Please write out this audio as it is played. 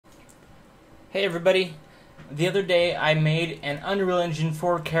Hey everybody! The other day I made an Unreal Engine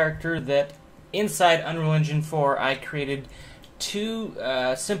 4 character that inside Unreal Engine 4 I created two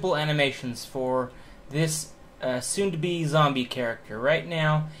simple animations for this soon-to-be zombie character. Right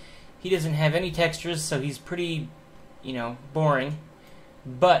now he doesn't have any textures, so he's pretty, boring.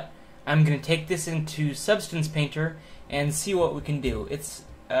 But I'm going to take this into Substance Painter and see what we can do. It's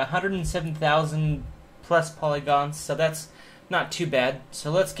 107,000 plus polygons, so that's not too bad. So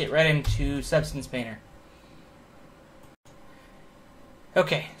let's get right into Substance Painter.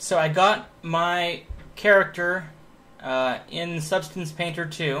 Okay, so I got my character in Substance Painter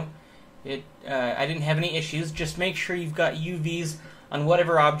 2. I didn't have any issues. Just make sure you've got UVs on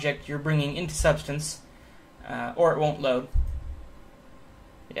whatever object you're bringing into Substance, or it won't load.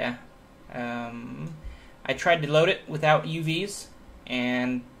 Yeah. I tried to load it without UVs,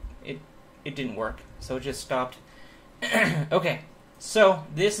 and it didn't work, so it just stopped. Okay, so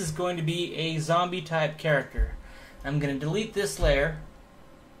this is going to be a zombie type character. I'm going to delete this layer,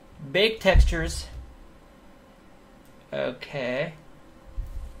 bake textures. Okay.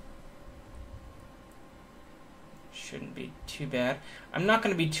 Shouldn't be too bad. I'm not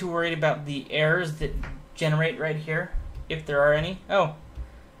going to be too worried about the errors that generate right here, if there are any. Oh.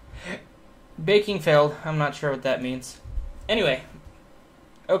 Baking failed. I'm not sure what that means. Anyway.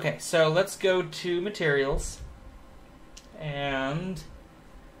 Okay, so let's go to materials. And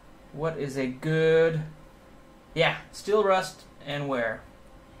what is a good... Yeah, steel rust and wear.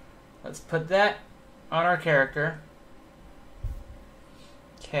 Let's put that on our character.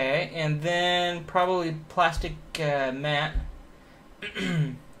 Okay, and then probably plastic matte.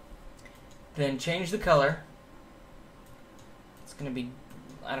 Then change the color. It's going to be,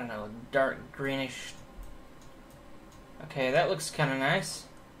 I don't know, dark greenish. Okay, that looks kind of nice.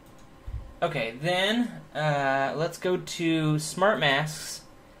 Okay, then let's go to Smart Masks,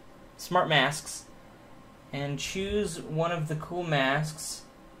 and choose one of the cool masks.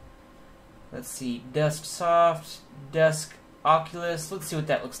 Let's see, Dusk Soft, Dusk Oculus. Let's see what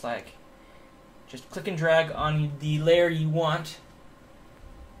that looks like. Just click and drag on the layer you want.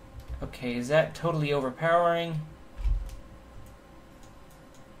 Okay, is that totally overpowering?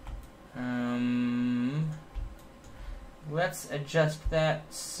 Let's adjust that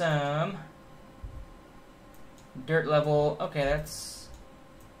some. Dirt level, okay, that's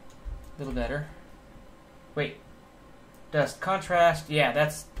a little better. Wait, dust contrast, yeah,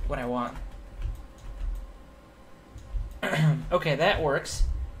 that's what I want. Okay, that works.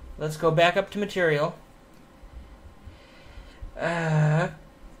 Let's go back up to material.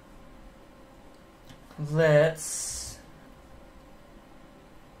 Let's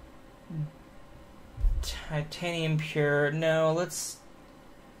titanium pure. No, let's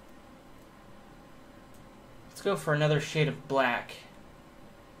go for another shade of black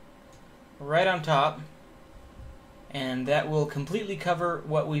right on top, and that will completely cover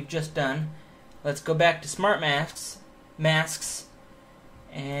what we've just done. Let's go back to Smart Masks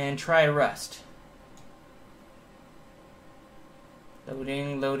and try rust.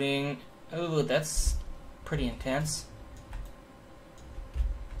 Loading. Oh, that's pretty intense.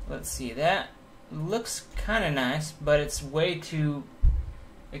 Let's see, that looks kind of nice, but it's way too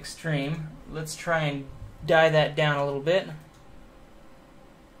extreme. Let's try and dye that down a little bit.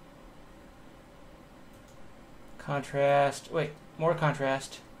 Contrast. Wait, more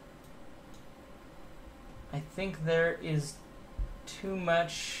contrast. I think there is too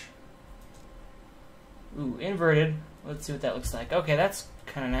much. Ooh, inverted. Let's see what that looks like. Okay, that's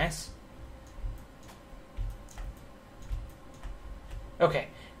kind of nice. Okay,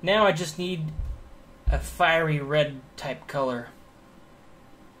 now I just need a fiery red type color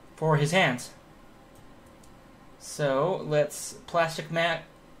for his hands. So let's plastic matte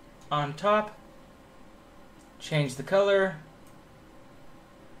on top, change the color.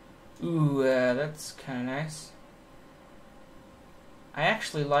 Ooh, that's kind of nice. I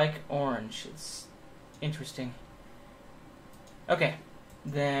actually like orange, it's interesting. Okay,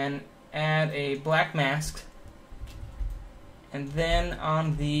 then add a black mask, and then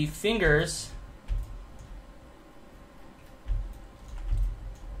on the fingers,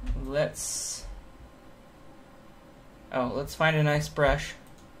 let's find a nice brush.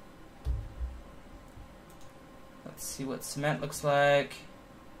 Let's see what cement looks like.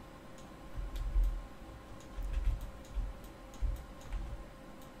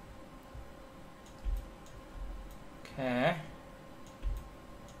 Okay.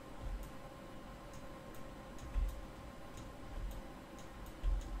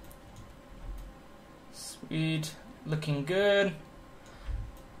 Sweet. Looking good.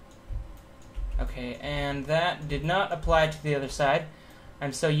 Okay, and that did not apply to the other side.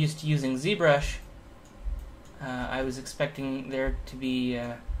 I'm so used to using ZBrush, I was expecting there to be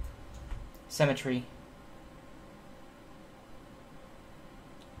symmetry.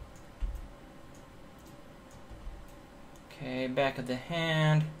 Okay, back of the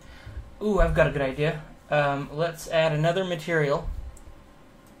hand. Ooh, I've got a good idea. Let's add another material,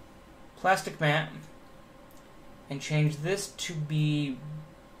 plastic matte, and change this to be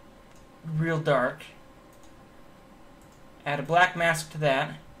real dark. Add a black mask to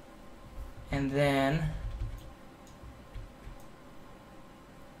that, and then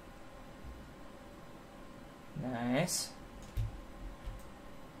nice.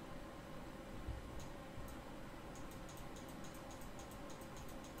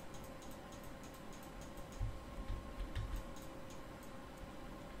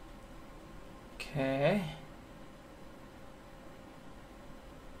 Okay.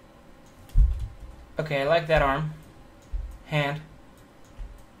 Okay, I like that arm. Hand.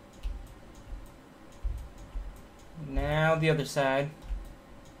 Now the other side.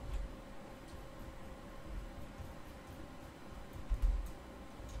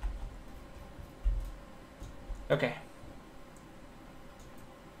 Okay.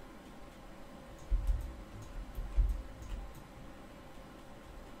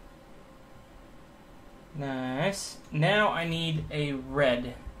 Nice. Now I need a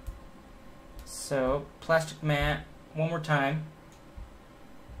red. So, plastic matte, one more time.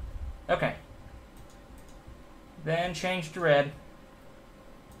 Okay. Then change to red.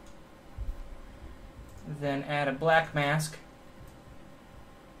 Then add a black mask.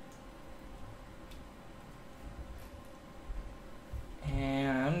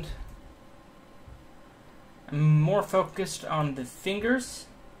 And I'm more focused on the fingers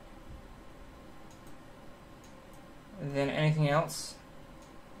than anything else.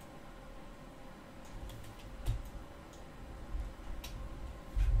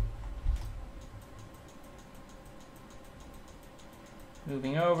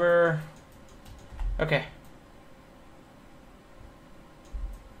 Moving over. Okay.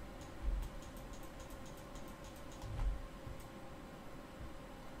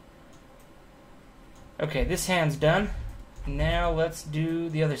 Okay, this hand's done. Now let's do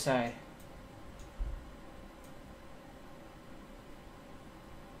the other side.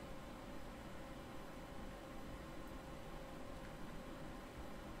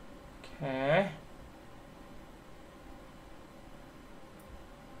 Okay.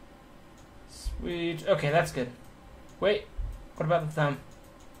 Sweet. Okay, that's good. Wait, what about the thumb?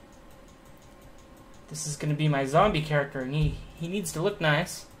 This is going to be my zombie character, and he needs to look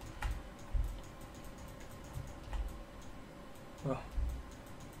nice. Whoa.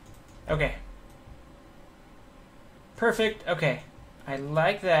 Okay. Perfect. Okay. I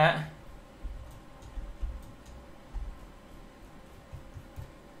like that.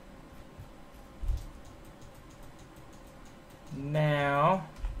 Now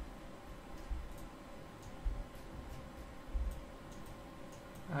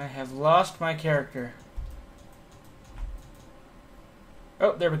I have lost my character.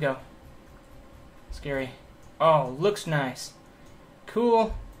 Oh, there we go. Scary. Oh, looks nice.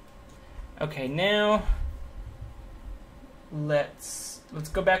 Cool. Okay, now let's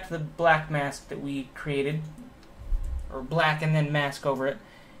go back to the black mask that we created, or black and then mask over it.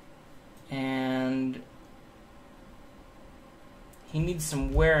 And he needs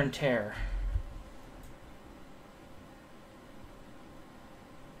some wear and tear.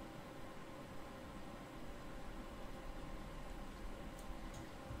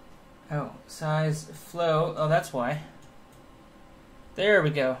 Oh, size, flow. Oh, that's why. There we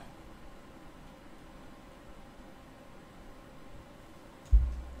go.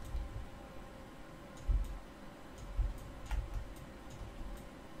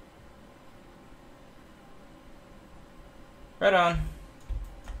 Right on.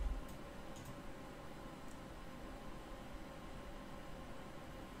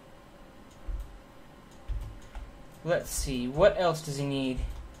 Let's see, what else does he need?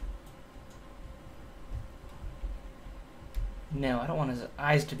 No, I don't want his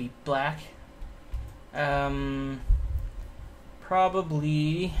eyes to be black.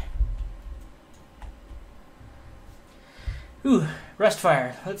 Probably... Ooh, rust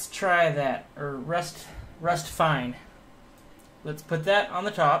fire. Let's try that. Or rust fine. Let's put that on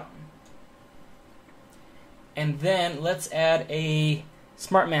the top. And then let's add a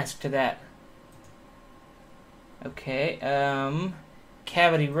smart mask to that. Okay,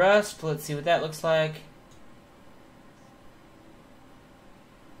 cavity rust. Let's see what that looks like.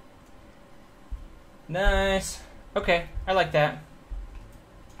 Nice. Okay, I like that.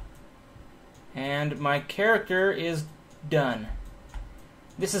 And my character is done.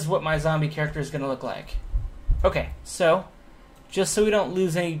 this is what my zombie character is going to look like. Okay, so just so we don't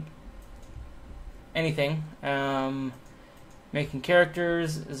lose anything, making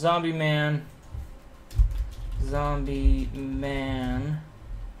characters, Zombie Man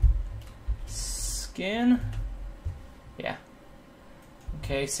skin. Yeah.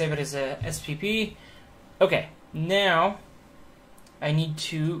 Okay, save it as a SPP. Okay, now I need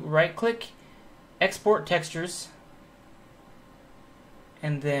to right-click, export textures,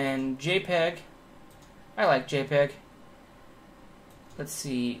 and then JPEG. I like JPEG. Let's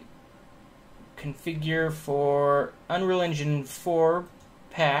see. Configure for Unreal Engine 4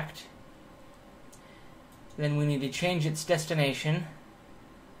 packed. Then we need to change its destination.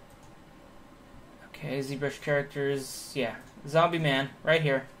 Okay, ZBrush characters, yeah. Zombie Man, right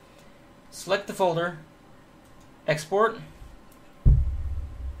here. Select the folder. Export.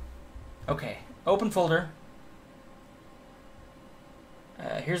 Okay, open folder.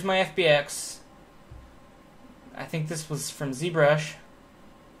 Here's my FBX. I think this was from ZBrush.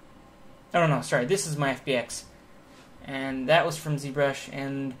 Oh no, sorry, this is my FBX. And that was from ZBrush,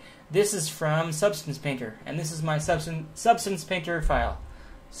 and this is from Substance Painter, and this is my Substance Painter file.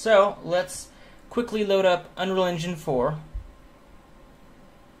 So, let's quickly load up Unreal Engine 4.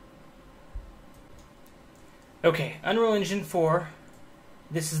 Okay, Unreal Engine 4,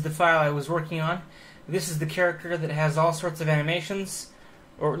 this is the file I was working on. This is the character that has all sorts of animations,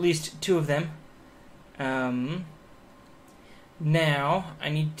 or at least 2 of them. Now, I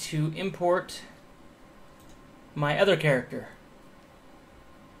need to import my other character.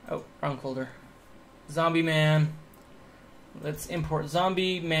 Oh, wrong folder. Zombie Man. Let's import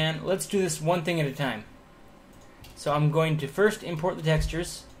Zombie Man. Let's do this one thing at a time. So I'm going to first import the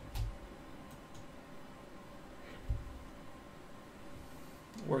textures.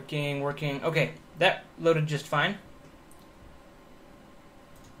 Working. Okay, that loaded just fine.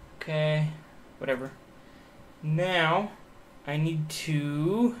 Okay, whatever. Now, I need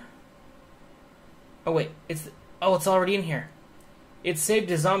to... Oh wait, it's already in here. It's saved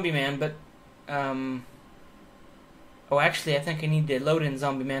as Zombie Man, but oh, actually, I think I need to load in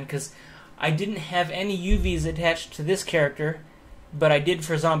Zombie Man because I didn't have any UVs attached to this character, but I did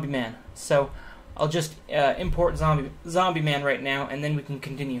for Zombie Man. So I'll just import Zombie Man right now, and then we can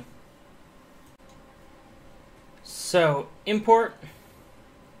continue. So import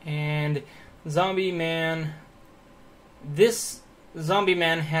and Zombie Man. This Zombie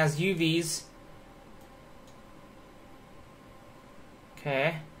Man has UVs.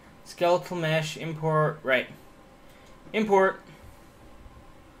 Okay. Skeletal mesh, import, right. Import.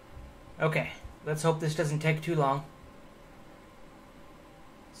 Okay. Let's hope this doesn't take too long.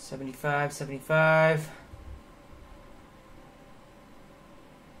 75.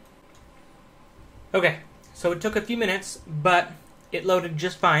 Okay. So it took a few minutes, but it loaded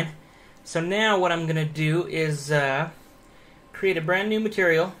just fine. So now what I'm going to do is create a brand new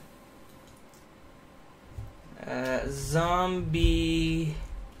material. Zombie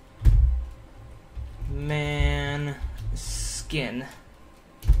Man skin.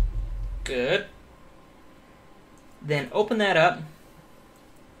 Good. Then open that up.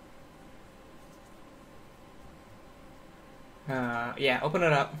 Yeah, open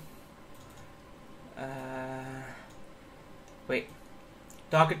it up. Wait.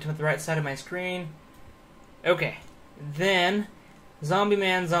 Dock it to the right side of my screen. Okay. Then, Zombie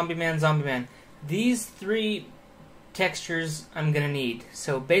Man. These 3 textures I'm going to need.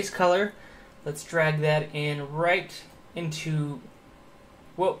 So, base color, let's drag that in right into,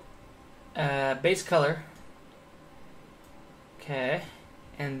 base color. Okay.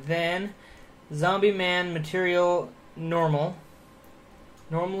 And then, Zombie Man material normal.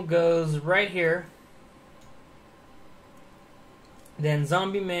 Normal goes right here. Then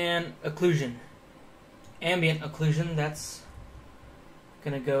Zombie Man occlusion. Ambient occlusion, that's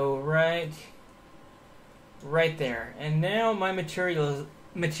gonna go right there. And now my material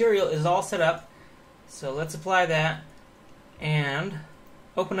is all set up. So let's apply that and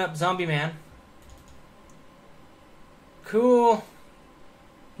open up Zombie Man. Cool.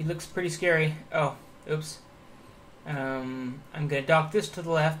 He looks pretty scary. Oh, oops. I'm gonna dock this to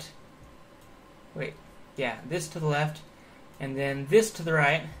the left. Wait, yeah, this to the left. And then this to the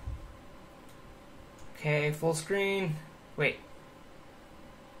right. Okay, full screen. Wait.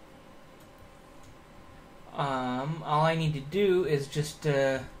 All I need to do is just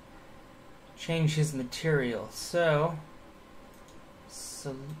change his material. So,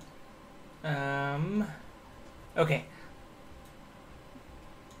 okay.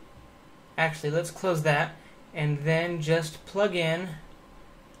 Actually, let's close that and then just plug in,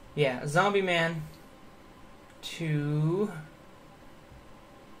 yeah, Zombie Man to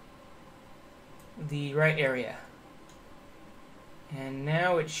the right area. And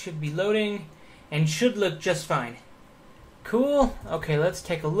now it should be loading and should look just fine. Cool. Okay, let's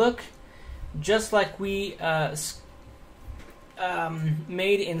take a look. Just like we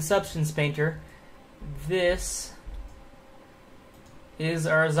made in Substance Painter, this is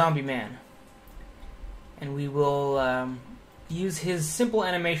our zombie man. And we will use his simple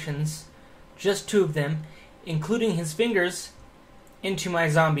animations, just 2 of them, including his fingers, into my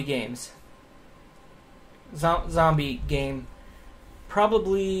zombie games. Zombie game.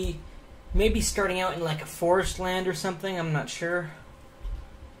 Probably, maybe starting out in like a forest land or something, I'm not sure.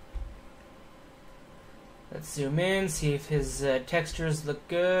 Let's zoom in, see if his textures look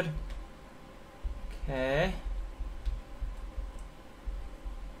good. Okay.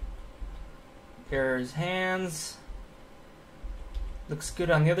 There's hands. Looks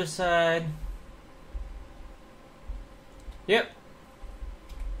good on the other side. Yep.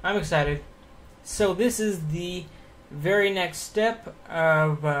 I'm excited. So this is the very next step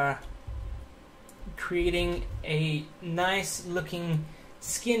of creating a nice looking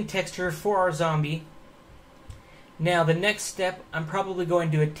skin texture for our zombie. Now the next step, I'm probably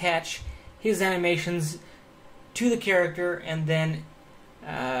going to attach his animations to the character and then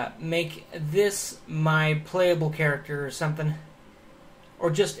make this my playable character or something. Or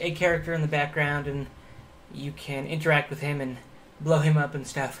just a character in the background and you can interact with him and blow him up and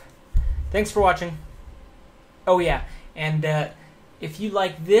stuff. Thanks for watching. Oh yeah, and if you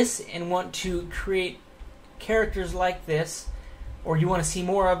like this and want to create characters like this, or you want to see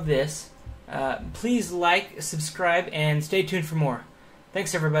more of this, please like, subscribe, and stay tuned for more.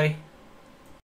 Thanks everybody.